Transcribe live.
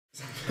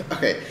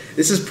Okay,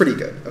 this is pretty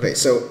good. Okay,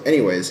 so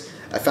anyways,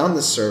 I found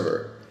this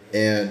server,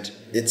 and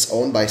it's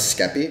owned by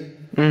Skeppy.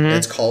 And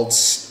it's called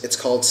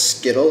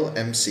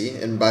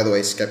SkittleMC. And by the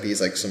way, Skeppy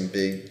is like some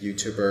big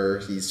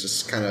YouTuber. He's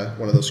just kind of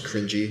one of those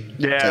cringy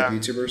type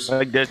YouTubers.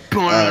 Like this.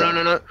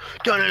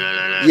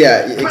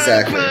 Yeah,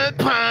 exactly.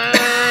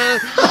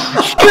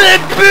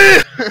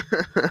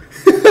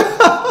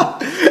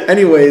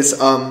 Anyways,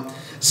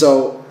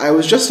 so I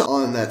was just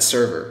on that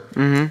server,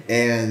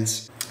 and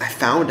I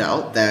found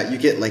out that you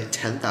get like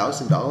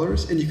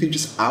 $10,000, and you can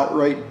just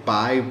outright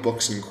buy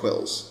books and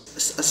quills.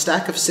 A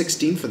stack of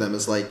 16 for them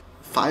is like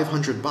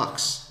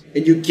 $500,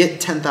 and you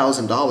get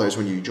 $10,000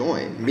 when you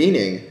join.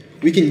 Meaning,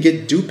 we can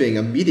get duping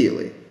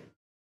immediately.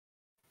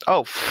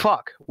 Oh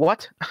fuck!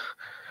 What?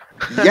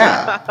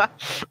 Yeah.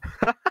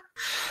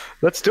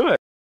 Let's do it.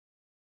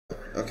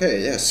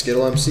 Okay, yeah,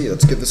 SkittleMC.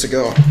 Let's give this a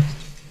go.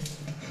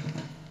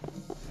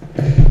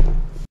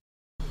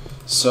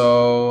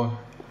 So,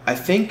 I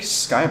think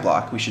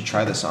Skyblock, we should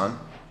try this on.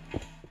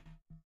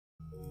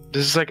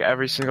 This is like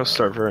every single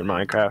server in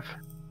Minecraft.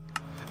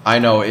 I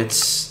know,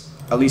 it's,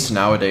 at least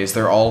nowadays,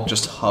 they're all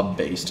just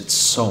hub-based. It's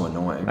so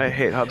annoying. I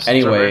hate hubs.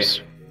 Anyway,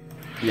 servers.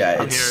 yeah,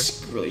 I'm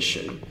it's really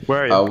shitty.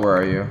 Where are you? Where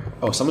are you?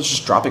 Oh, someone's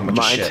just dropping a bunch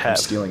of shit. Tab. I'm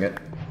stealing it.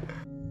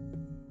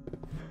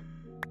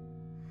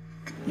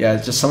 Yeah,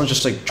 it's just someone's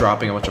just like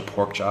dropping a bunch of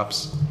pork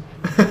chops.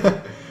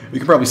 We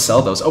could probably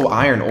sell those. Oh,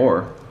 iron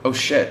ore. Oh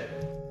shit.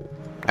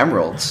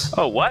 Emeralds.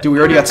 Oh, what? Dude, we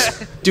already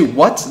got. Dude,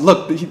 what?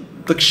 Look,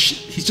 look,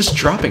 he's just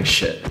dropping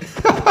shit.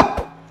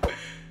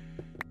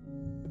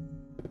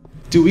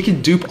 Dude, we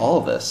can dupe all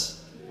of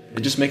this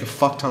and just make a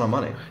fuck ton of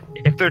money.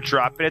 If they're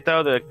dropping it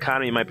though, the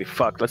economy might be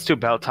fucked. Let's do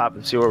Bell Top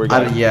and see where we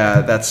go.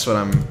 Yeah, that's what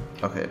I'm.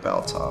 Okay,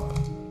 Battle Top.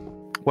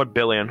 What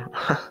billion?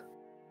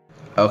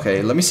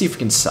 Okay, let me see if we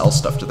can sell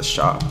stuff to the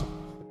shop.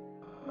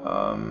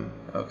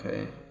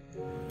 Okay.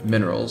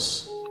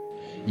 Minerals.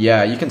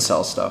 Yeah, you can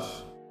sell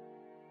stuff.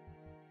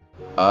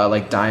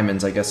 Like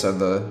diamonds, I guess, are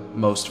the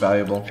most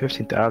valuable.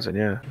 15,000,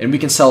 yeah. And we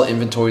can sell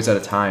inventories at a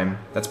time.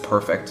 That's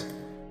perfect.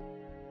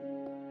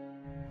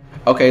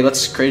 Okay,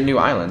 let's create a new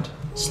island.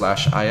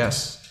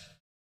 /is.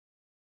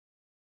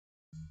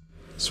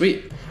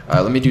 Sweet.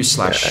 Let me do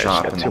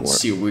 /shop and let's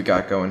see what we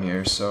got going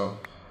here. So,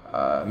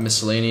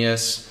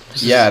 miscellaneous.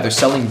 Yeah,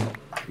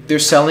 they're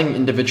selling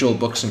individual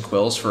books and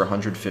quills for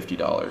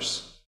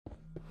 $150.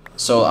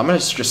 So I'm gonna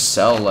just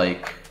sell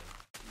like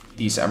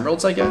these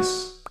emeralds, I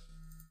guess.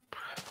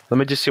 Let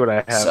me just see what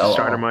I have.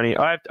 Starter money.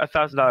 Oh, I have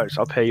 $1,000.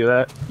 I'll pay you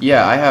that.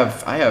 Yeah, I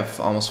have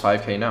almost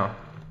 5K now.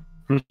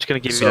 I'm just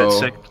gonna give you that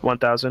sick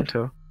 1,000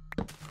 too.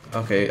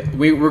 Okay,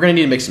 we're gonna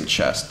need to make some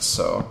chests.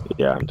 So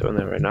yeah, I'm doing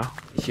that right now.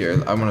 Here,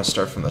 I'm gonna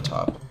start from the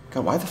top.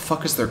 God, why the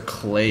fuck is there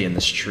clay in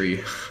this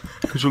tree?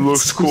 Because it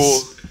looks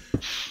cool.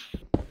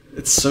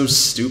 It's so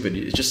stupid.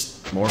 It's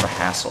just more of a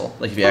hassle.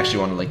 Like if you actually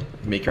want to like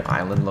make your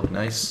island look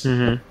nice,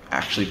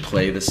 actually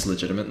play this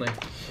legitimately.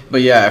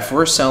 But yeah, if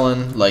we're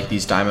selling like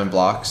these diamond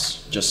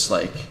blocks, just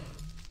like,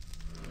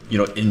 you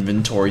know,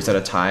 inventories at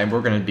a time,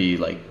 we're gonna be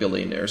like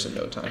billionaires in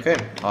no time. Okay,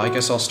 I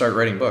guess I'll start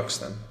writing books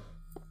then.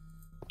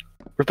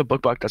 What if the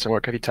book block doesn't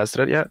work? Have you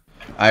tested it yet?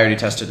 I already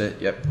tested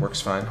it. Yep, works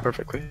fine.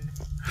 Perfectly.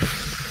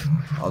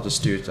 I'll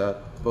just do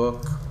that.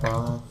 Book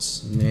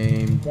bots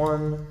name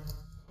 1.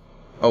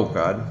 Oh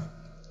god.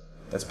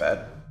 That's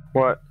bad.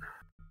 What?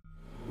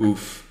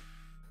 Oof.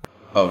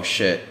 Oh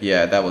shit.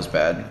 Yeah, that was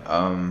bad.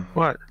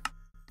 What?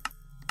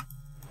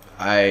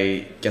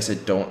 I guess I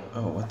don't.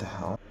 Oh, what the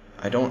hell?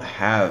 I don't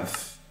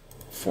have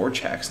Forge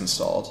hacks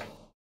installed.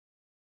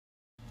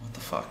 What the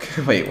fuck?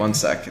 Wait, one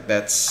sec.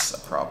 That's a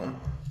problem.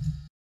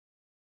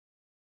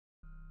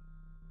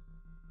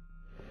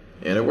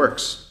 And it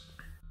works.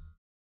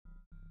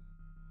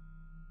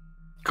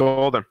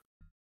 Golden.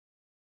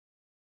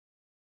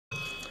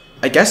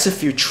 I guess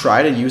if you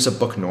try to use a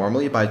book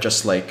normally by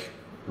just like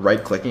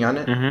right-clicking on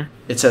it,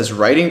 it says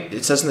writing.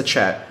 It says in the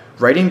chat,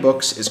 writing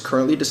books is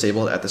currently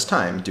disabled at this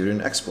time due to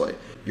an exploit.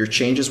 Your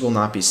changes will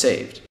not be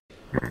saved.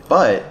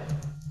 But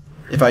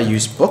if I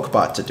use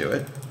BookBot to do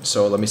it,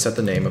 so let me set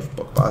the name of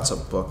BookBot. So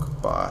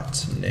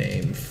BookBot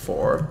name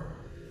 4,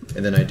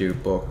 and then I do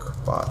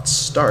BookBot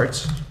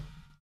start.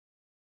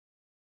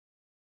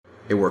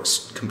 It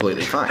works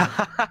completely fine.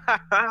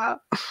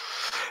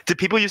 Did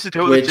people used to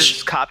do it with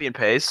just copy and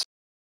paste?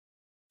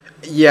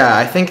 Yeah,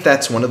 I think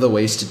that's one of the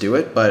ways to do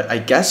it, but I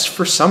guess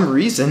for some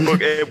reason,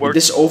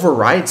 this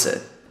overrides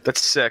it.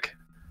 That's sick.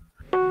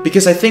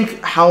 Because I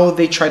think how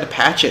they try to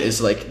patch it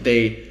is like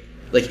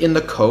in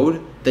the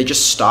code, they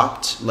just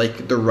stopped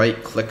like the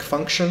right click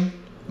function,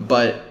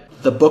 but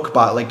the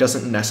BookBot like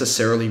doesn't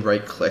necessarily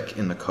right click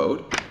in the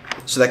code.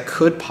 So that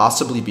could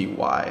possibly be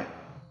why.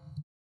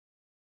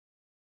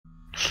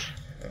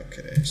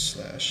 Okay,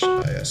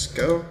 /is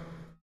go.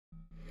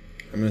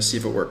 I'm gonna see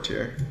if it worked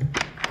here.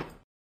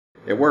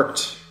 It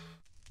worked.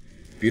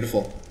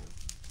 Beautiful.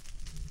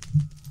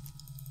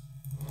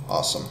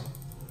 Awesome.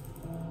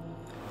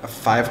 A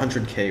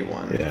 500K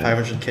one. Yeah.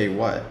 500K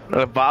what?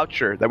 A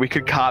voucher that we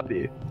could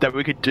copy, that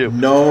we could do.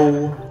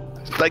 No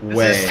Like,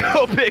 this is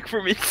so big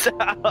for me, Sal.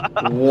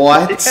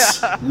 What?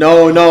 Yeah.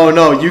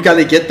 No, you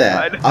gotta get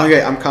that.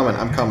 Okay, I'm coming.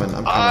 I'm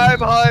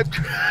hyped.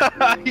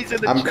 He's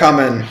in the I'm chat.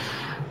 coming.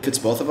 If it's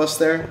both of us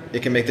there,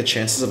 it can make the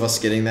chances of us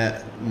getting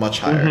that much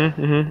higher.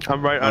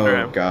 I'm right under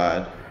him. Oh,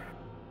 God.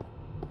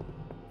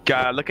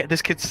 God, look at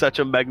this kid's such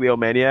a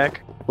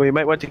megalomaniac. Well, you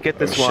might want to get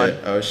this one.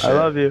 Oh, shit. I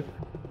love you.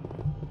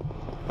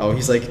 Oh,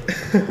 he's like...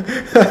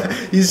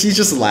 he's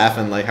just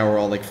laughing, like, how we're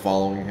all, like,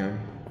 following him.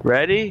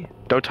 Ready?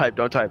 Don't type.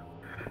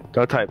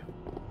 Oh,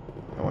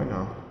 I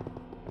know.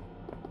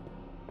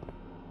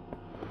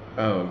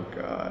 Oh,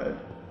 God.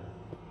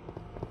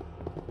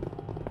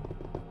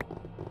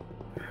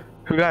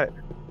 Who got it?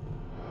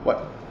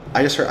 What?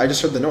 I just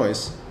heard the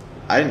noise.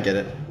 I didn't get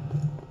it.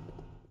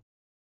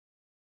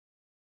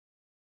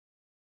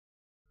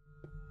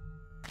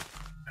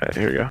 Alright,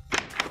 here we go.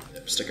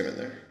 Yep, stick him in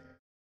there.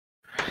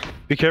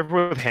 Be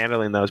careful with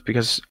handling those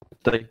because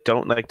like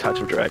don't like touch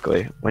them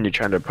directly when you're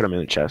trying to put them in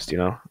the chest, you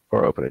know,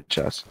 or open a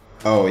chest.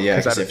 Oh yeah,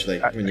 because I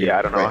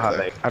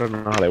don't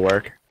know how they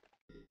work.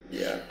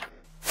 Yeah.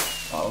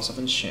 Bottles of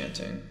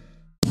enchanting.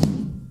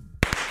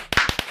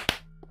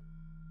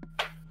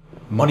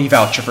 Money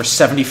voucher for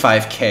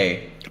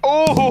 75K.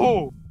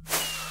 Oh.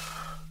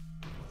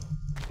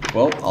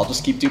 Well, I'll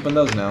just keep duping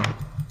those now.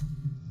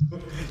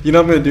 You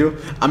know what I'm gonna do?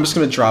 I'm just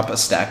gonna drop a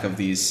stack of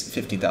these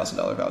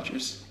 $15,000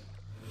 vouchers,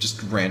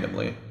 just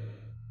randomly.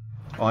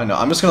 Oh, I know.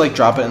 I'm just gonna like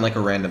drop it in like a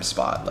random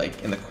spot,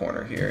 like in the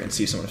corner here, and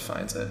see if someone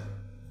finds it.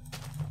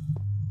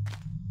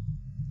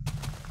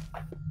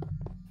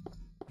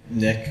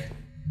 Nick.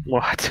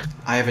 What?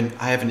 I have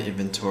an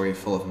inventory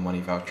full of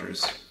money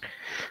vouchers.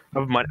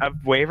 Of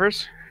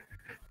waivers?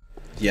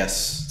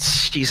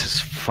 Yes. Jesus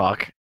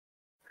fuck.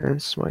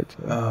 That's my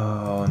turn.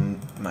 Oh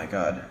my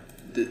God.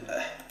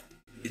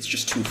 It's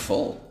just too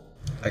full.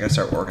 I gotta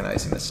start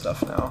organizing this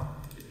stuff now.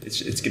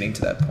 It's getting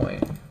to that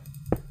point.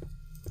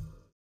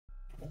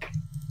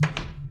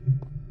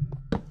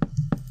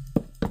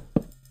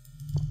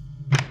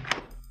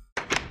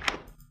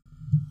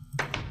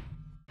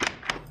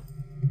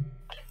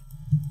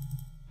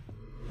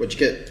 What'd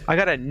you get? I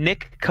got a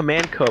Nick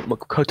command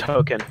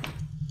token.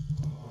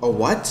 A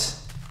what?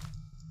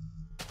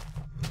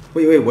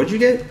 Wait, what'd you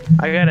get?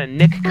 I got a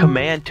Nick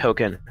command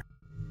token.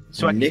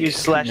 So I can Nick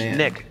use command.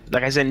 /Nick,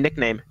 like I said,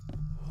 nickname.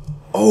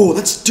 Oh,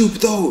 let's dupe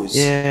those!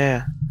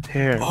 Yeah.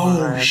 Here.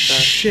 Oh,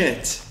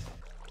 shit.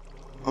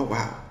 Oh,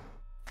 wow.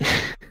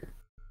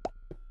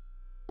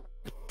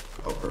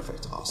 Oh,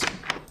 perfect. Awesome.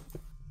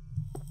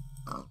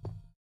 I'm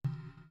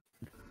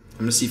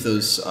gonna see if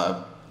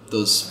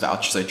those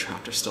vouchers I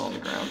dropped are still on the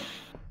ground.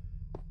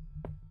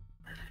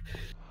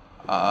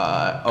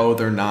 Oh,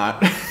 they're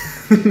not.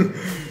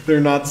 They're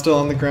not still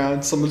on the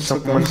ground. Someone's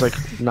like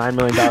 $9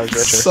 million richer.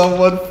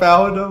 Someone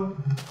found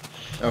them.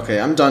 Okay,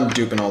 I'm done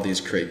duping all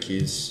these crate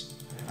keys.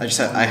 I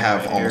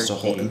have almost a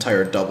whole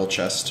entire double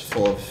chest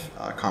full of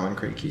common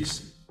crate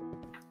keys.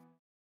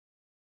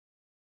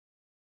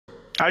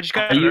 I just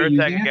got an earth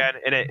tag again,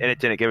 and it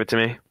didn't give it to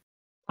me.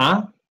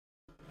 Huh?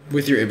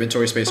 With your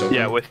inventory space open?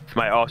 Yeah, with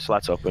my all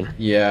slots open.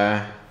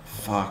 Yeah.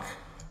 Fuck.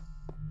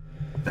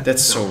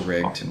 That's so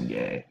rigged.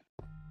 Yay.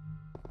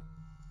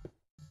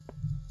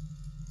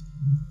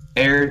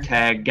 Air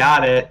tag,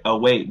 got it. Oh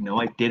wait, no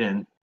I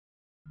didn't.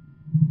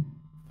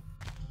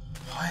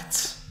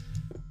 What?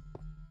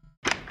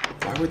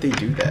 Why would they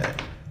do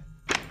that?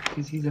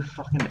 Because he's a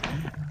fucking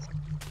ass.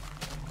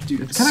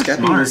 Dude, it's kind of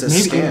smart.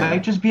 Maybe it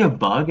might just be a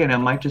bug, and it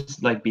might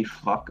just like be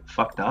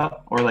fucked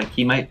up, or like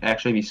he might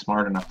actually be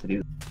smart enough to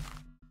do that,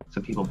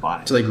 so people buy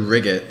it. To like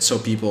rig it so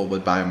people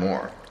would buy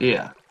more.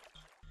 Yeah.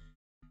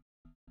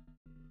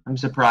 I'm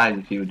surprised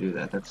if he would do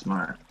that. That's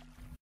smart.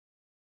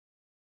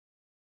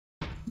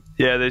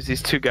 Yeah, there's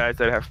these two guys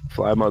that have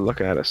fly mode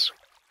looking at us.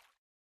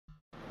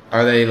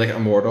 Are they like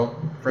immortal?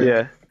 Frank?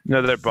 Yeah.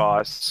 No, they're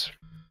boss.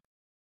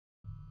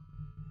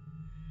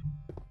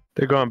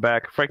 They're going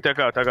back. Frank, don't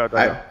go. Frank,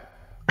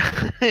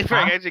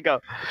 actually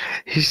go.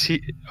 It's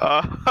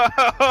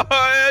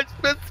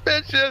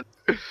suspicious.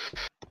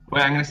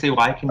 Wait, I'm gonna say,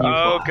 why can you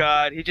Oh fly?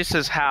 God, he just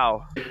says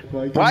how.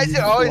 Why is it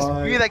always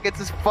me that gets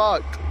us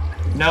fucked?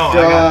 No,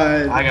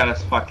 I got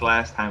us fucked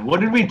last time. What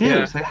did we do?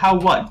 Yeah. Say how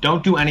what?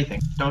 Don't do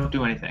anything. Don't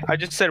do anything. I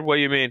just said, what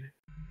do you mean?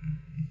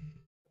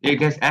 You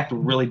guys act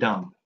really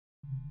dumb.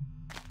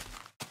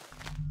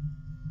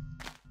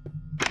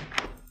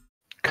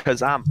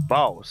 Cause I'm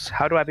boss.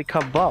 How do I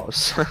become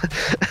boss?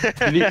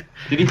 Did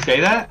he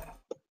say that?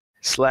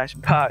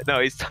 /bot.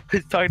 No, he's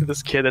talking to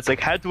this kid that's like,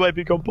 how do I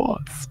become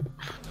boss?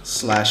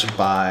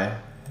 /buy.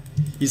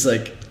 He's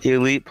like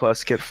Elite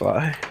plus get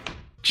fly.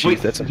 Jeez,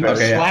 wait, that's okay.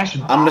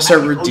 impressive. I'm gonna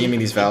start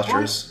redeeming these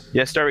vouchers.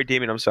 Yeah, start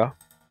redeeming them, so.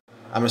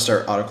 I'm gonna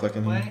start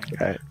auto-clicking them.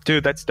 Okay.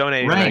 Dude, that's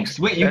donating ranks.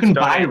 Wait, you can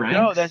buy ranks?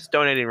 No, that's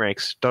donating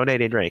ranks.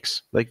 Donating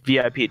ranks. Like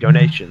VIP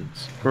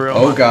donations.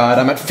 Oh God,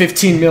 I'm at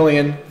 15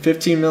 million.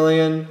 15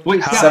 million.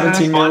 Wait,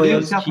 17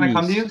 million. See how can I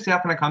come to you? See how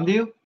can I come to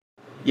you?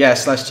 Yeah,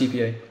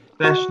 /TPA.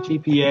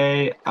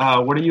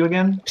 /TPA. What are you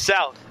again?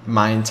 Sal.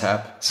 Mind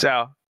tap.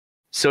 Sal.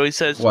 So he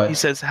says. What? He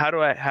says, how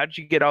did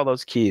you get all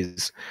those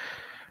keys?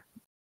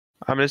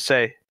 I'm gonna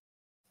say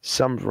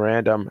some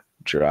random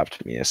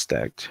dropped me a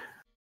stacked.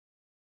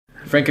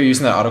 Frank, are you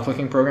using that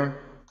auto-clicking program?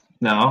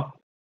 No.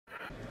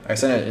 I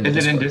sent it in Is it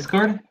Discord. in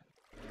Discord?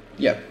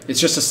 Yeah, it's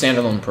just a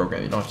standalone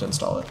program. You don't have to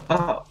install it.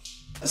 Oh.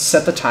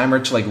 Set the timer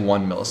to like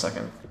 1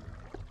 millisecond.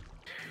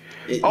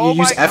 Oh You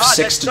use my God, F6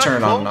 that's to such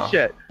turn it on and off.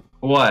 bullshit.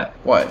 What?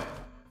 What?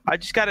 I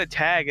just got a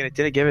tag and it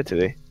didn't give it to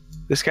me.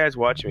 This guy's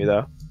watching me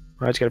though.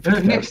 I just got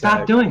a Nick,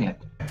 stop doing it.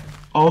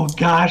 Oh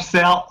gosh,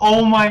 Sal.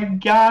 Oh my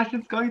gosh,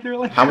 it's going through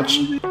like How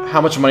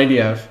much money do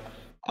you have?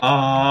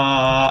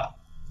 I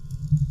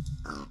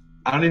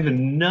don't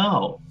even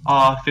know.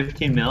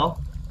 15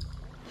 mil?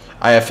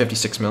 I have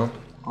 56 mil.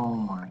 Oh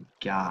my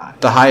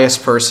god. The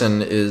highest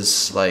person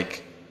is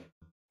like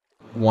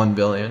 1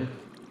 billion.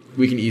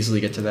 We can easily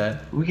get to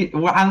that.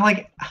 I'm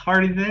like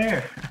already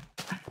there.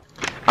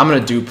 I'm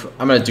gonna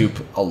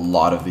dupe a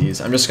lot of these.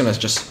 I'm just gonna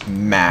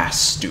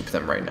mass dupe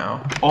them right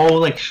now. Oh,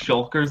 like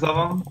shulkers of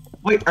them?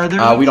 Wait, are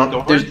there we don't.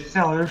 stores?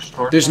 Sal, there's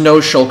stores? There's no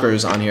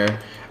shulkers on here.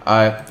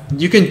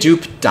 You can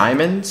dupe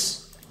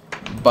diamonds,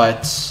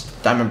 but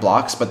diamond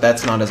blocks, but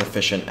that's not as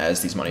efficient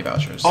as these money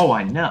vouchers. Oh,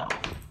 I know.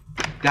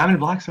 Diamond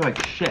blocks are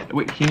like shit.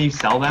 Wait, can you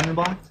sell diamond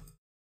blocks?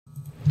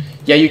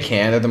 Yeah, you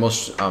can. They're the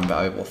most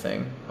valuable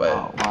thing,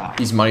 but wow.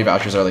 These money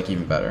vouchers are like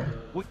even better.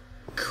 What?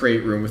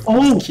 Crate room with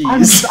keys.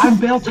 keys. I'm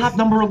bail top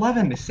number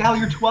 11. Sal,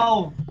 you're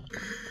 12.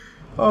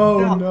 Oh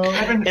Sal, no.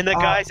 Kevin, And the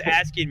guy's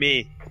asking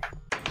me.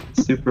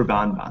 Super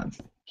bonbons.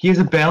 He has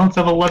a balance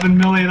of 11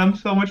 million. I'm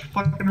so much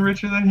fucking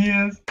richer than he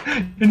is.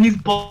 And he's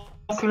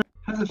bossing.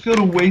 How does it feel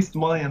to waste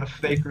money on a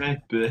fake rank,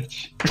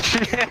 bitch?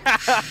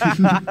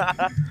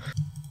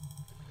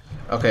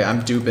 Okay,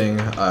 I'm duping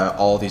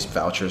all these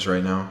vouchers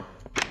right now.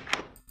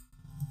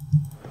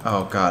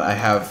 Oh god, I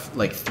have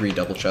like 3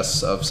 double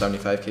chests of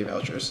 75k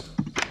vouchers.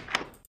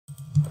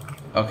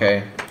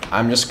 Okay,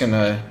 I'm just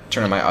gonna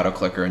turn on my auto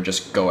clicker and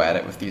just go at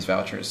it with these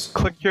vouchers.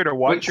 Click here to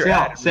watch your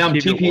Sal, ad. Sam, See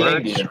if it TPing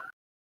works. you.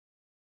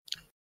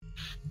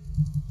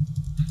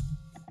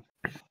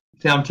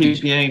 Sam,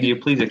 TPing you.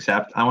 Please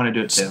accept. I want to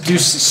do it too. Do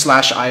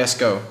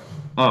 /ISGO.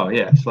 Oh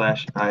yeah,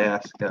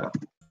 /ISGO.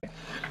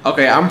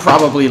 Okay, I'm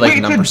probably like Wait,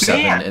 it's number a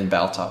 7 ban. in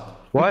Valtop.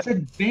 What? It's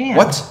a ban.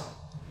 What?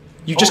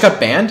 You just got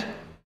banned?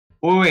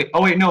 Wait.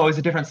 Oh wait, no, it was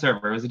a different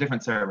server. It was a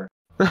different server.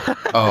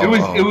 Oh, it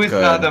was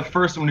good. the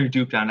first one who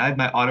duped on. I had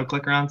my auto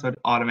clicker on, so it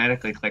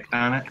automatically clicked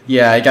on it.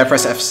 Yeah, I gotta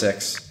press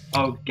F6.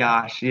 Oh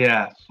gosh,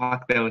 yeah.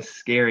 Fuck, that was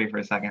scary for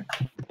a second.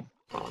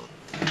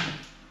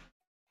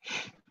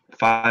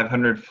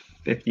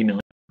 550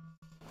 million.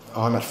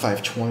 Oh, I'm at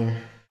 520.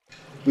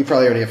 We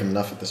probably already have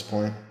enough at this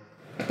point.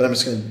 But I'm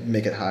just gonna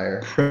make it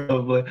higher.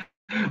 Probably.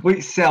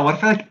 Wait, Sal, what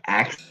if I like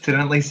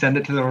accidentally send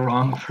it to the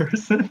wrong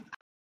person?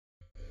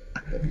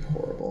 That'd be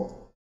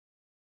horrible.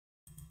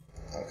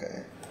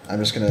 Okay. I'm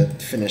just gonna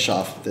finish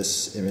off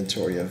this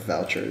inventory of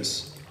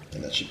vouchers,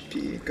 and that should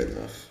be good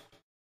enough.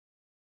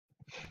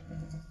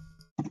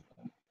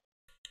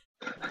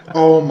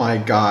 Oh my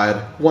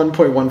god.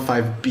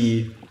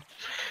 1.15B.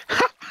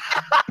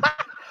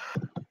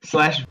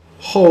 Slash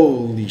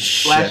Holy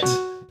shit.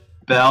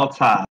 bell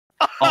top.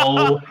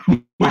 Oh Do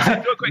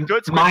it quick. Do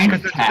it quick. Mind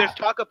Because tap. there's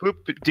talk of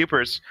poop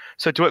dupers.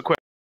 So do it quick.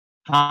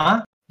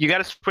 Huh? You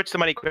gotta switch the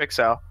money quick,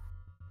 Sal.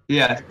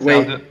 Yeah. Sal,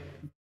 Wait.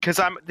 Because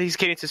he's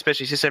getting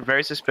suspicious. He said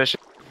very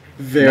suspicious.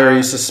 Very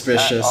Not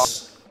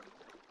suspicious.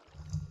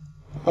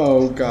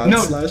 Oh god. No,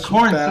 slash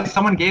Corn, bat.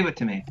 someone gave it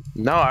to me.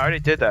 No, I already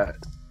did that.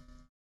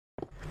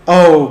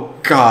 Oh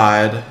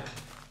god.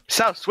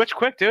 Sal, switch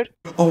quick, dude.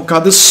 Oh god,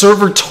 the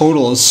server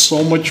total is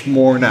so much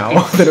more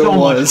now than So it much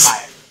was.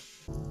 higher.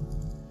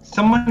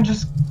 Someone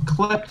just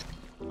clipped.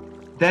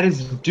 That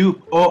is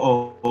dupe.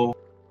 Oh.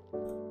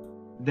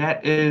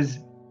 That is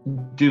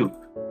dupe.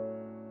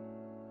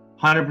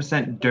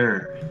 100%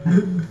 dirt.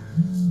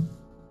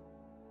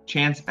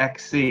 Chance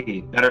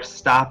XC. Better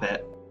stop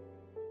it.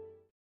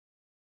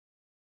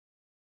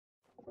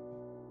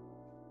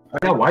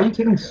 Yeah, why are you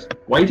taking?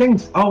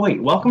 Oh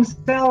wait, welcome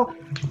Sal.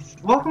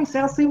 Welcome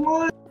Sal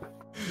C1.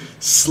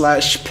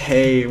 Slash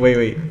pay.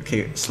 Wait.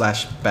 Okay.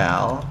 Slash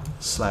bal.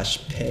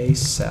 Slash pay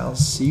sal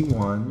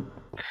C1.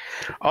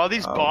 All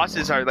these Oh,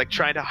 bosses man. are like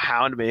trying to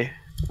hound me.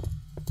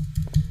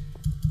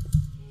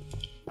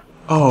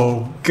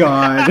 Oh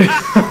god.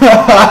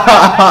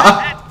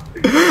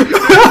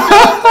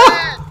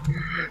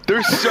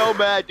 They're so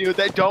mad, dude.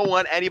 They don't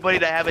want anybody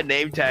to have a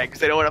name tag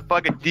because they don't want to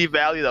fucking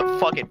devalue the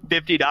fucking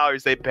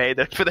 $50 they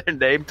paid for their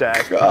name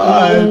tag.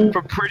 God.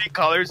 For pretty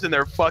colors in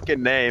their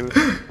fucking name.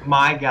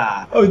 My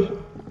God.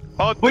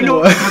 Oh, Wait, no,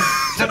 What?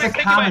 that's a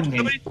common name.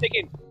 Somebody's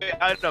taking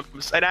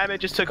items, and I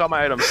just took all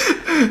my items.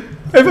 I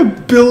have a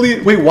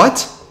billion. Wait,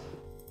 what?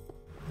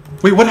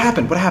 Wait, what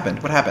happened? What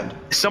happened?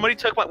 Somebody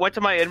went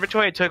to my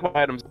inventory and took my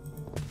items.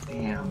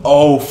 Damn.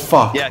 Oh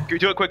fuck. Yeah,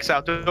 do it quick,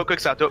 Sal. Do it quick,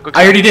 Sal.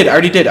 I already did. I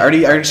already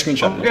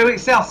screenshot. Okay, wait,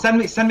 Sal, send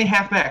me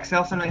half back.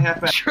 Sal, send me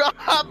half back. Drop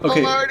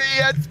Okay. Marty,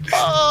 it's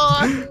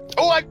gone.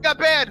 Oh, I got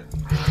banned.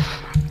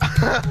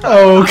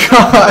 Oh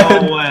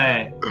god. No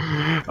way.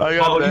 I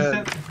got Oh, you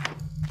banned. said.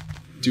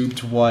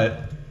 Duped what?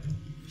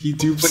 He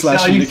duped Wait,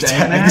 slash Sal, you Nick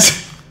saying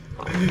tags.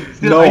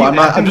 No, I'm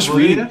not. I'm just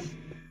reading.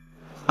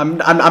 I'm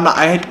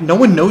not. No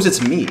one knows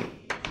it's me.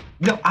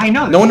 No, I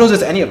know. No one knows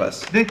it's any of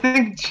us. They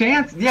think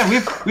Chance. Yeah, we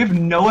have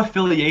no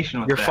affiliation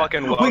with You're that.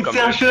 fucking welcome. Wait,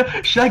 Sal,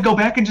 should I go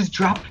back and just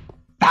drop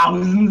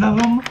thousands of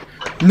them?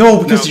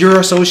 No, because you're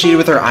associated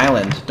with our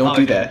island. Don't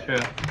do that. True.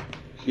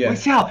 Yeah. Wait,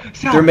 Sal,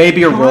 there may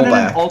be a run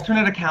rollback. An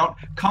alternate account.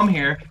 Come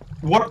here.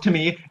 Warp to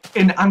me,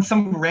 and on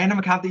some random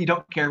account that you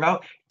don't care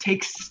about,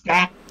 take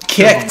stacks.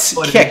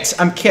 Kicked.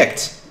 I'm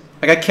kicked.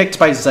 I got kicked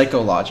by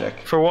Psychologic.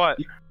 For what?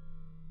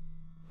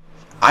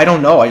 I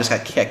don't know. I just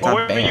got kicked, Well,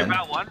 not banned.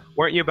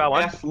 Weren't you about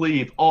one? Yes,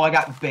 leave. Oh, I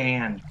got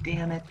banned.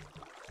 Damn it.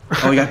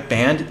 Oh, you got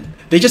banned?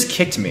 They just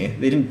kicked me.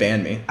 They didn't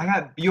ban me.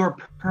 You're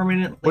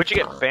permanently. What'd you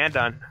get banned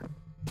on?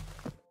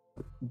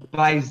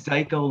 By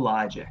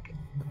Psychologic.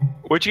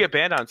 What'd you get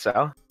banned on,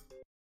 Sal?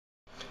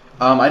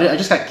 I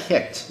just got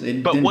kicked.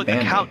 They But didn't what ban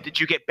account me. did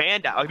you get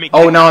banned on? I mean,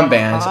 Oh, now I'm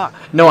banned.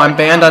 No, I'm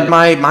banned on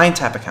my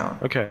MindTap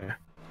account. Okay.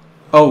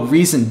 Oh,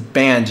 reason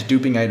banned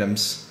duping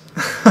items.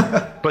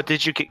 But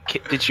did you still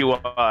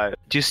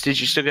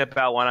get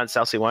about one on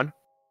salc1?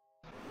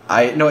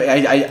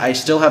 I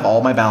still have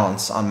all my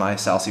balance on my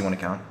salc1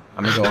 account.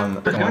 I'm gonna go on.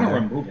 We're gonna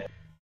remove it.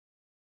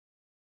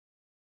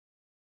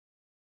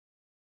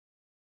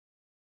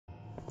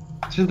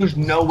 So there's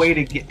no way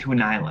to get to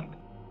an island.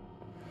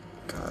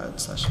 God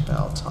 /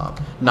 battle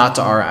top. Not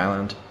to our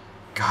island.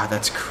 God,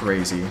 that's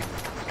crazy.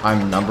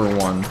 I'm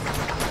 #1.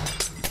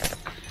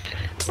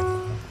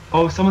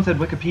 Oh, someone said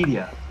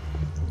Wikipedia.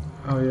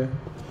 Oh yeah.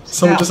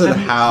 Someone just said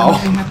Send me how.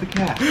 half the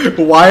cash.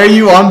 Why are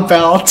you on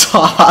battle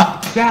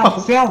top?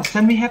 Sal,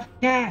 send me half the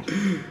cash.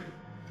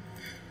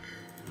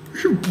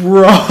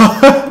 Bro.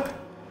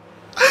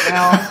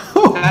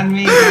 Sal, send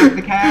me half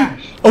the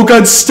cash. Oh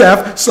god,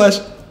 staff slash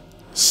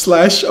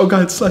oh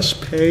god,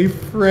 /pay,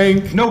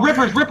 Frank. No,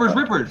 rippers.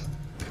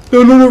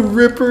 No,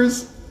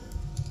 rippers.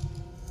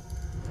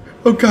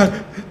 Oh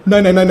god,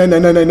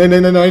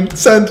 999999999.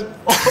 Send.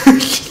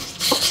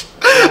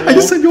 I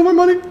just sent you all my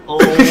money. Oh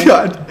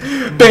god,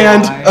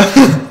 banned.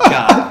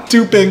 God.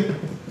 Duping,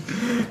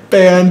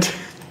 banned.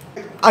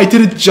 I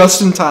did it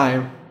just in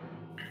time.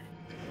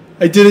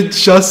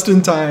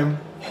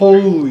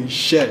 Holy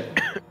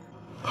shit.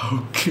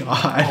 Oh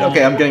god.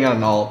 Okay, I'm getting on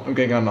an alt.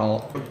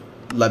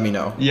 Let me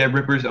know. Yeah,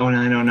 Rippers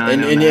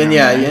 0909.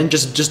 And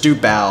just do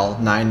Bal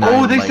 99.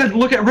 Oh, they said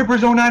look at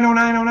Rippers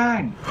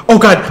 090909. Oh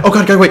god,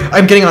 wait.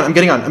 I'm getting on.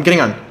 Get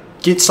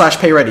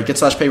 /pay ready.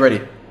 /pay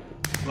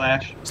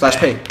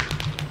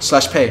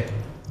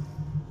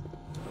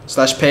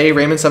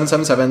Raymond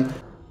 777.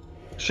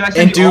 Should I send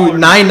And you do all or-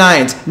 9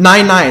 nines. Do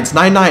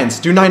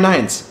 9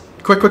 nines.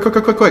 Quick.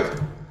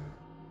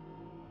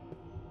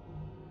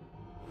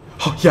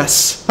 Oh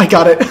yes, I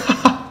got it.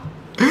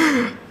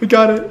 I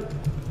got it.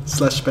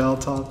 /battle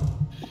top.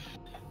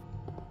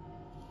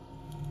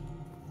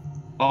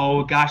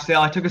 Oh gosh,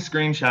 Sal, I took a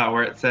screenshot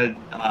where it said.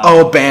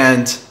 Oh,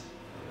 banned.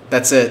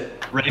 That's it.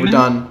 Raymond? We're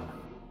done.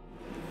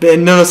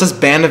 No, it says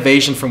ban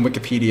evasion from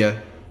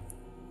Wikipedia.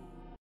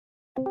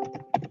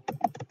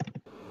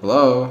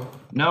 Hello?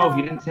 No,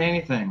 he didn't say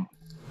anything.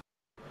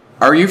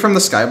 Are you from the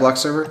Skyblock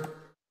server?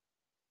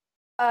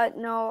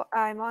 No,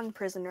 I'm on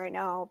prison right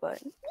now, but...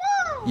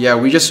 Yeah,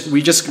 we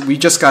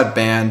just got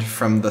banned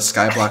from the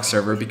Skyblock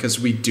server because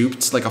we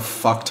duped like a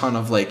fuck ton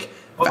of like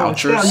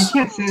vouchers. Sal, you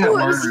can't say that It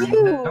was word.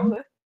 you!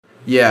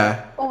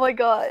 Yeah. Oh my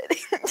god.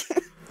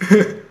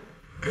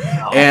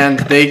 And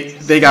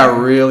they got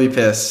really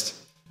pissed.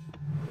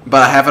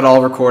 But I have it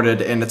all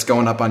recorded and it's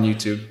going up on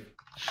YouTube.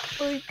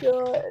 Oh my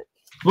god.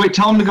 Wait,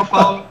 tell him to go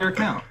follow your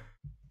account.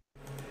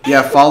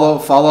 Yeah,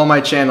 follow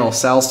my channel,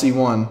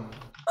 salc1.